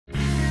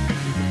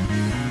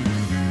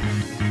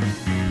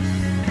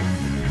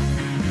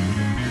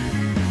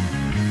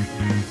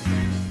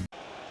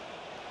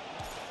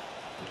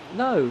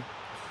No.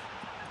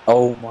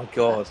 Oh my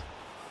god.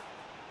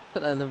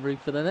 Put that in the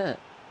roof of the net.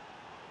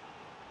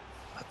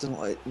 I don't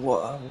know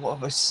what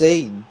have I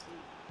seen?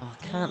 Oh, I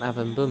can't have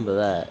Mbumba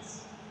there.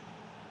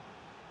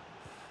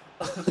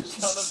 I'm trying to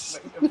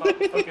think about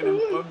fucking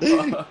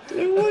Mbumba.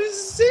 What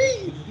is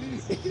seen?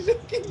 He's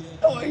looking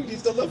dying.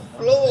 He's on the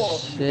floor.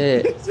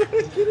 Shit. He's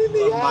looking in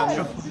the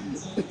air.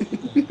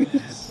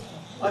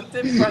 I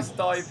did press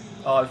dive.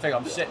 Oh, I think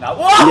I'm shit now.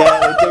 What?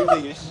 Yeah, I do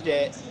think you're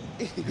shit.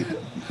 I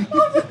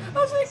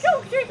was a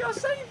goal kick. I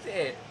saved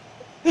it.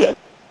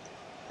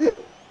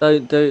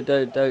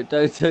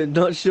 Don't.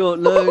 Not short.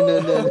 No. What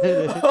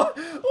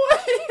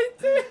are you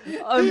doing?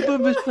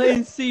 Mbumba's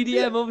playing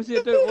CDM. Obviously,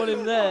 I don't want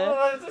him there.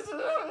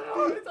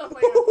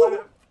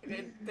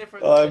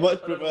 I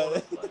much prefer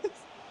this.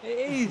 It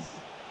is.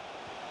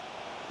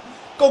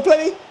 Go on,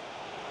 play.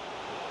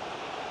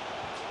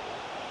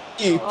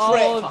 You prick.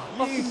 Oh, You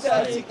fucking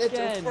dirty say it little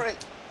again. prick.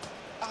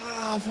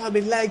 Ah, I've had my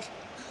leg.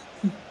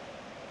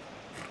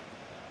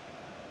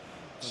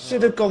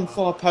 Should have gone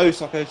far post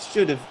like I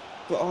should have,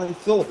 but I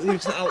thought he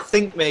was going to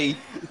outthink me.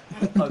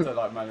 I don't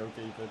like manual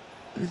keeping.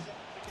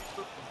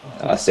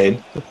 That's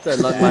in. Don't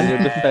like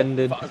manual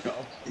defending. Fuck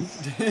off.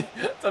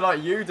 Don't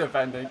like you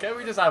defending. Can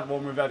we just have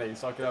one with Eddie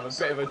so I can have a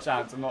bit of a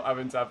chance of not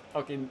having to have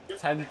fucking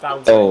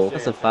 10,000 Oh,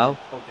 that's a foul.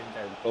 fucking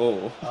game.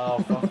 Oh. Oh,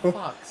 for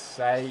fuck's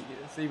sake.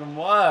 It's even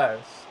worse.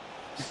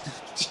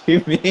 What do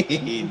you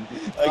mean?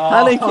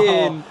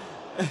 Panicking.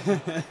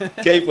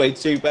 Gave away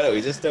 2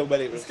 penalties, there's still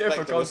many Let's go for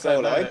respectable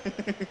score line.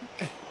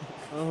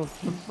 Oh,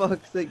 for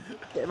fuck's sake.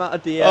 Get him out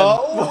of DM.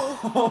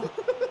 Oh!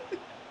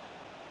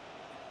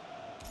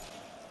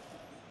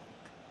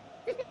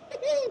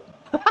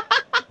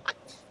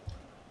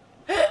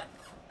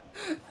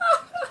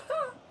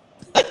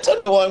 I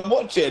don't know what I'm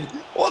watching.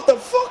 What the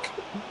fuck?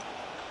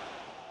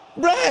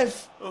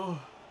 Ref! Oh,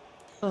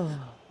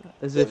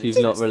 As if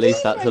you've not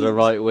released that to the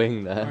right wing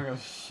I'm there. gonna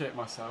shit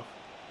myself.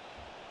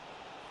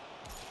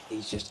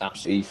 He's just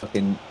absolutely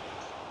fucking.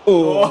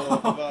 Oh!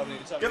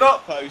 Get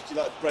up! Post. You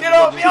like Get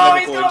up! Brendan Oh,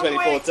 he's Rodgers in got a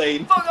wing!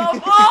 2014. Fuck off!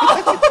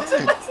 Oh!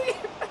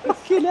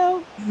 Fucking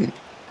hell. He's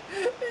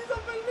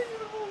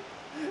unbelievable!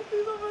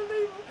 He's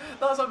unbelievable!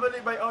 That's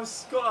unbelievable, mate. I was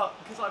scored up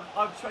because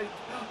I've trained.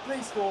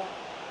 Please score.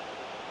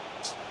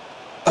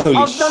 Holy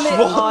I've done it. shit.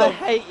 Oh, I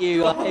hate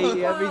you. I hate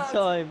you every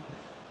time.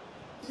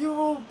 You're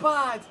all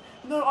bad.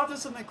 No, I've done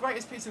some of the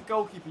greatest piece of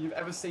goalkeeping you've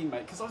ever seen,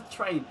 mate. Because I've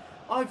trained.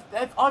 I've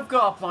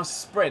got up and I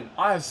sprint.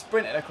 I have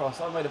sprinted across.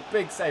 I made a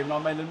big save and I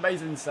made an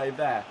amazing save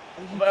there.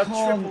 But a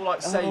triple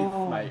like save,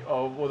 mate,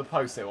 or the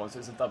post it was.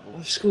 It's a double.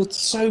 I've scored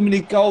so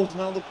many goals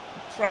now the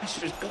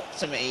pressure's got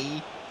to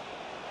me.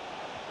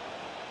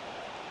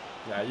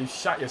 Yeah, you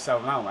shut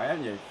yourself now, mate,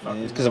 haven't you? Yeah,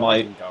 it's because of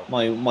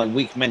my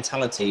weak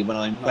mentality when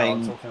I'm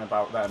playing. I'm talking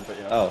about them, but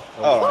you know.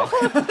 Oh, alright.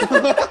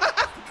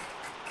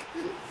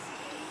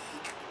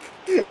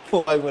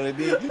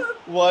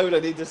 Why would I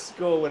need to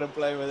score when I'm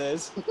playing with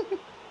this?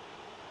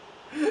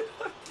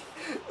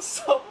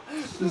 Stop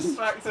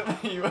distracting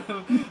me when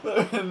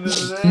they're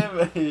near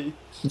me.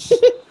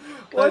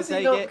 Why is he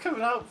take not it.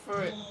 coming out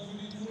for it?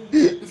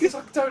 Because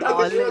I don't have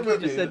I a literally camera.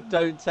 just said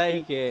don't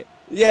take it.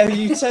 Yeah,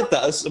 you said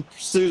that as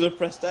soon as I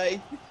pressed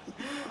A.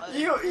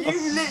 You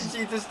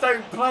literally just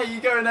don't play. You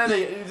go and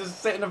edit and you just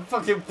sit in a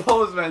fucking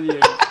pause menu.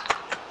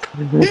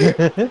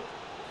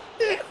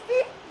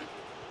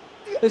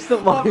 It's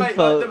not my I make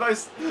fault.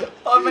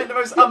 like the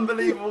most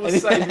unbelievable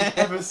save you've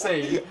ever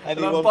seen. And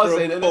I'm Anyone buzzing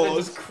for a and then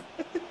pause?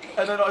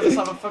 I just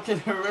have a fucking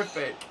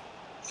horrific.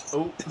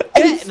 Oh.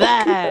 Get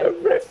there!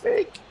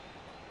 Horrific.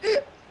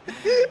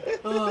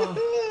 Oh.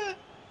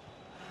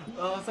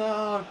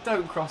 Oh,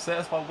 don't cross it.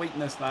 That's my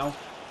weakness now.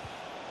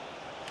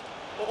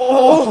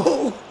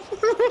 Oh!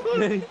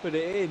 He put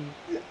it in.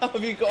 How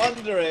have you got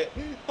under it?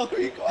 How have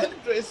you got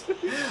under it?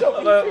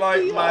 I don't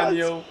like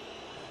manual.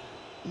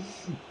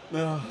 We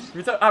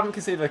haven't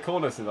conceded a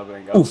corner since I've been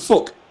in goal. Oh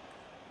fuck!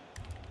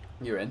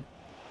 You're in.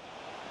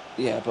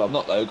 Yeah, but I'm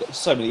not though. I've got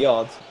so many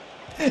yards.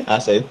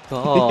 That's it.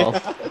 Oh.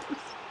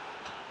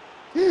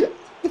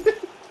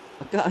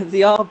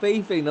 The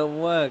RB thing don't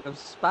work. I'm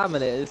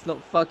spamming it. It's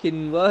not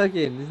fucking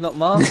working. It's not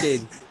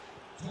marking.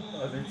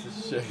 I need to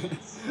shit.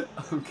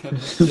 I'm gonna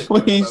shit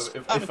myself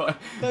if I...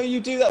 No, you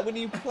do that when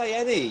you play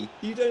any.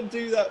 You don't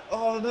do that.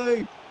 Oh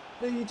no.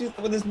 No, you do that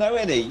when there's no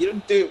any. You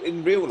don't do it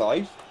in real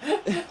life.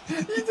 You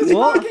just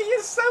mark it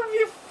yourself,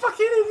 you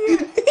fucking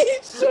idiot!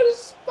 He's trying to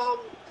spam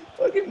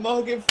fucking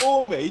mark it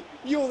for me.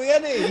 You're the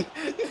any.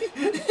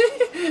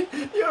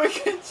 You're in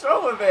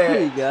control of There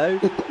you it! go.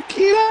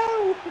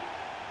 Kilo.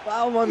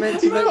 How am I meant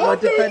to make my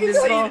defenders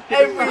concede mark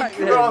every back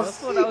then? I cross.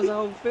 thought that was the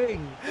whole thing.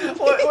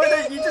 Why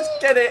don't you just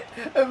get it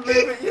and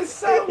move it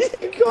yourself?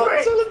 You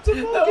can't tell him to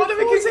mark No, why don't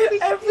we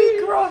concede every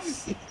cross?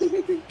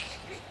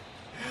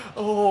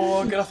 Oh,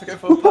 I'm gonna have to go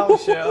for a power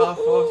shit half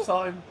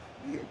time.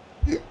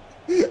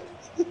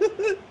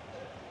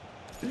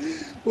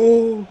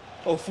 Oh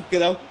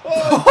fucking hell.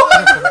 Oh,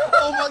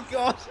 oh my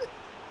god.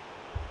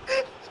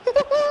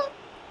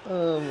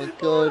 Oh my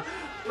god.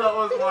 That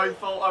was my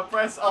fault. I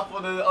pressed up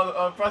on the.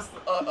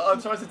 I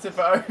tried to tip it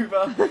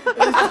over.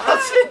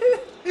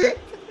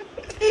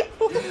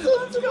 It's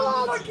I've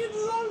got a fucking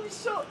long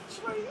shot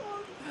trait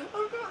on.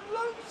 I've got a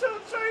long shot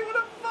trait. What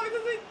the fuck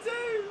does it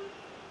do?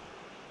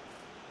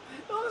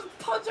 I'll just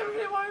punch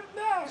everything in my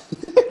neck.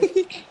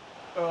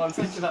 Oh, I'm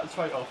taking that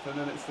trait off, and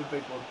then it's the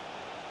big one.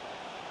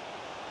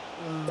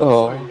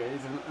 Oh. Sorry,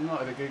 guys. I'm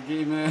not in a good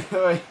game there.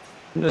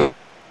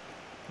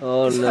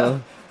 Oh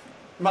no.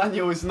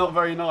 Manual is not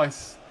very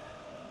nice.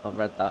 I've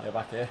read that. You're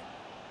back here.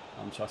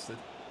 I'm trusted.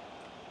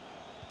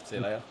 See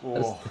you later.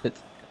 That's Oh. good.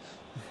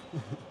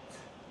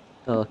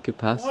 Oh, good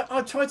pass. Why,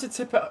 I tried to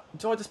tip it.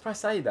 Do I just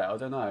press A there? I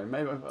don't know.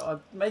 Maybe I'd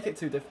make it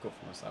too difficult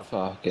for myself.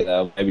 Fuck it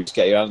out. Maybe just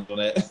get your hands on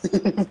it.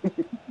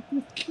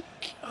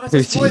 I've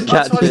just tried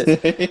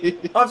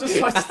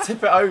to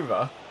tip it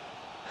over.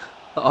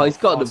 Oh, he's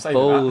got I'll the save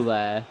ball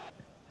that.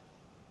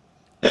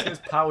 there.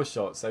 It's power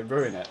shots, they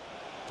ruin it.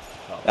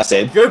 Oh. That's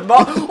it. Good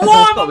mark. It's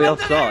got to be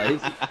offside.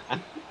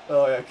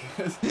 Oh yeah,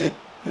 good.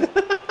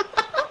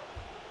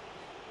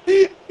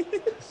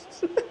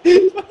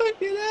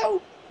 Fucking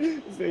hell.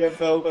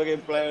 VFL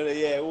fucking player of the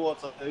year.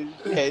 What are those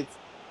kids?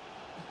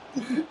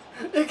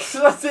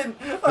 Because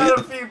I had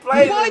a few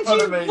players in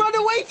front of me. Run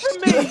away from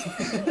me?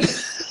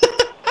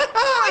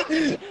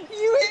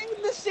 You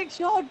in the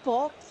 6-yard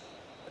box?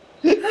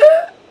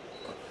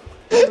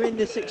 You're in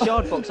the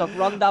 6-yard box. I've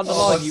run down the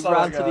line. You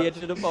ran to the edge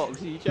of the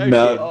box. Are you joking?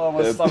 No. Oh,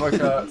 my stomach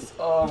hurts.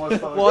 Oh, my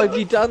stomach Why have hurts.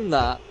 you done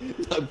that?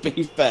 To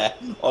be fair,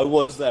 I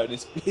was there and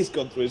it's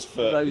gone through his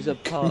foot. Rosa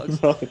Parks.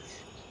 Right.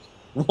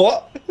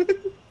 What?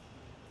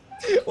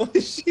 What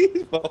is she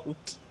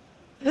involved?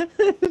 Got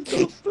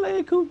a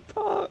player called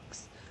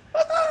Parks.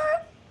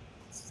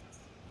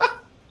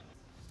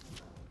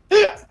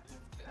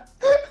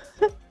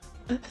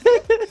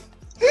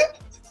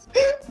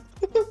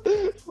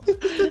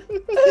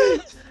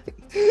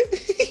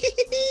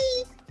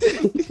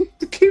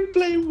 Keep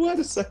playing word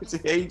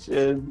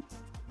association.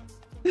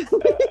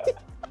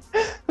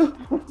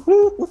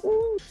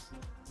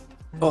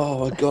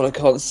 Oh my god, I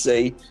can't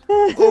see.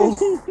 I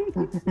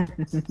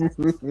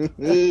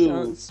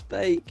can't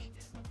speak.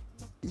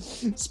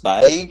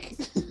 Spike.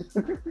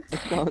 I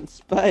can't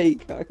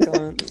speak. I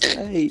can't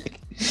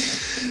speak.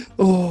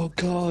 Oh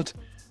god.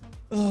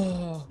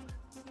 Oh.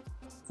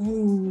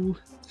 Ooh.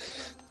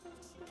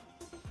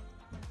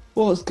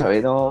 What's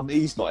going on?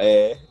 He's not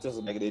here. It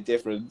doesn't make any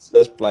difference.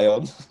 Let's play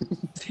on.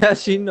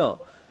 Actually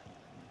not.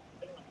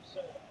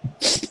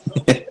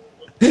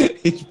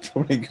 He's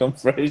probably gone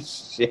for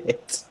his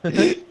shit.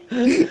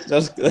 It's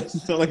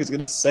not like it's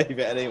going to save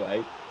it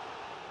anyway.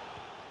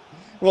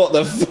 What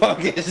the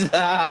fuck is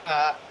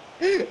that?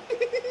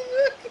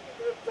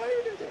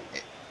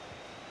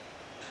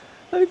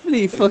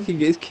 Hopefully he fucking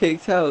gets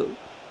kicked out.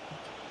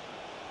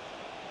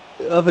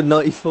 Other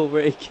 94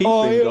 rated keeping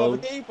Oh, you're goal. the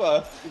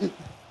keeper.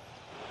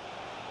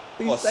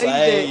 He What saved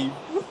save? it.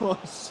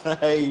 What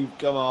save?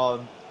 Come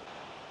on.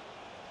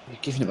 You're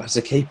giving it back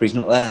to the keeper. He's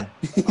not there.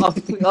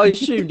 I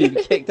assumed he'd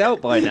be kicked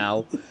out by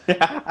now.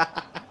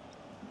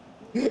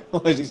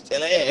 Why is he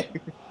still here?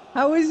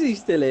 How is he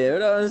still here? I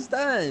don't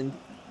understand.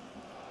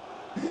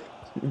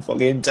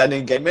 Fucking 10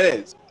 in-game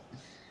minutes.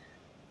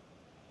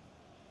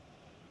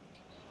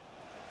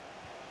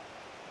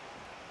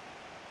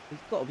 He's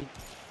got to be.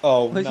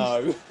 Oh Where's he-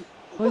 no.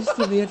 Why is he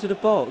still on the edge of the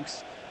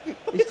box?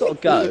 He's got to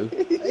go.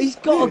 He's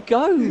got to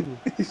go.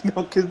 He's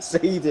not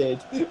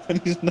conceded,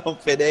 and he's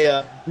not been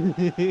here.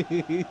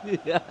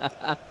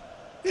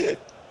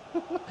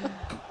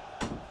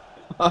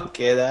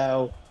 Fucking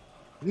hell.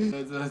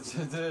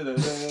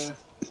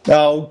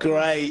 Oh,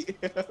 great.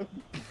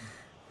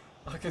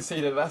 I can see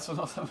that that's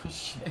not so much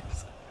shit.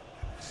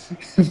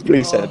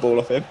 Please set the ball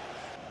off him.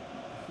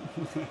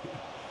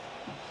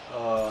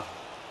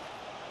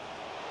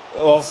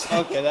 Oh,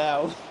 fucking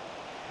hell.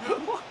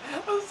 I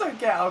just don't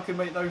get how I can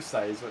make those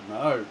saves, but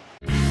no.